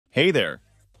Hey there!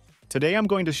 Today I'm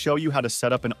going to show you how to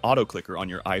set up an auto clicker on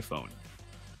your iPhone.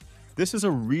 This is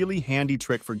a really handy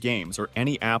trick for games or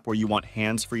any app where you want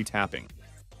hands-free tapping.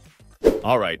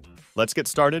 Alright, let's get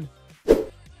started.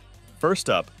 First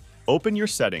up, open your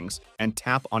settings and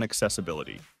tap on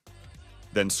accessibility.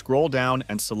 Then scroll down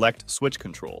and select switch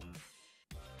control.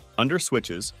 Under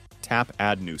switches, tap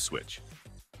add new switch.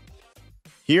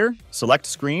 Here, select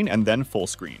screen and then full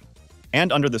screen.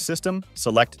 And under the system,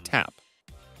 select tap.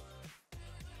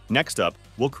 Next up,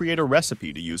 we'll create a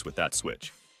recipe to use with that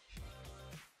switch.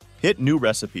 Hit New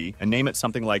Recipe and name it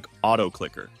something like Auto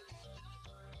Clicker.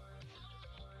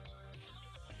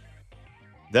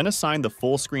 Then assign the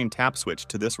full screen tap switch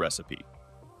to this recipe.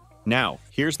 Now,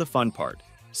 here's the fun part.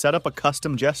 Set up a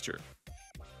custom gesture.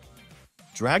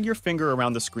 Drag your finger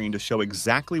around the screen to show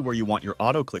exactly where you want your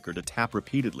auto clicker to tap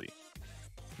repeatedly.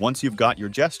 Once you've got your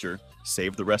gesture,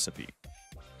 save the recipe.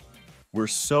 We're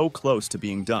so close to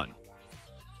being done.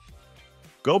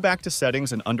 Go back to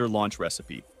Settings and under Launch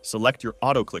Recipe, select your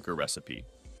auto clicker recipe.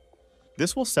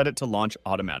 This will set it to launch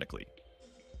automatically.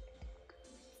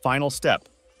 Final step,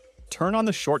 turn on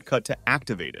the shortcut to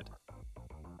activate it.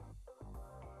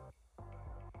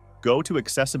 Go to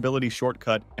Accessibility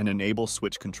Shortcut and enable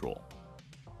switch control.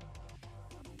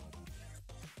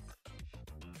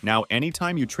 Now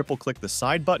anytime you triple click the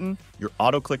side button, your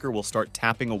auto clicker will start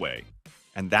tapping away.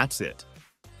 And that's it.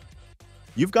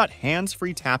 You've got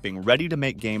hands-free tapping ready to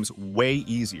make games way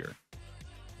easier.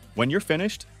 When you're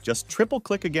finished, just triple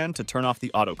click again to turn off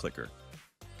the auto clicker.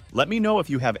 Let me know if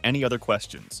you have any other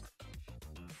questions.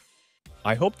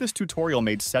 I hope this tutorial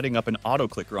made setting up an auto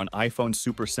clicker on iPhone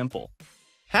super simple.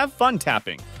 Have fun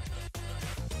tapping!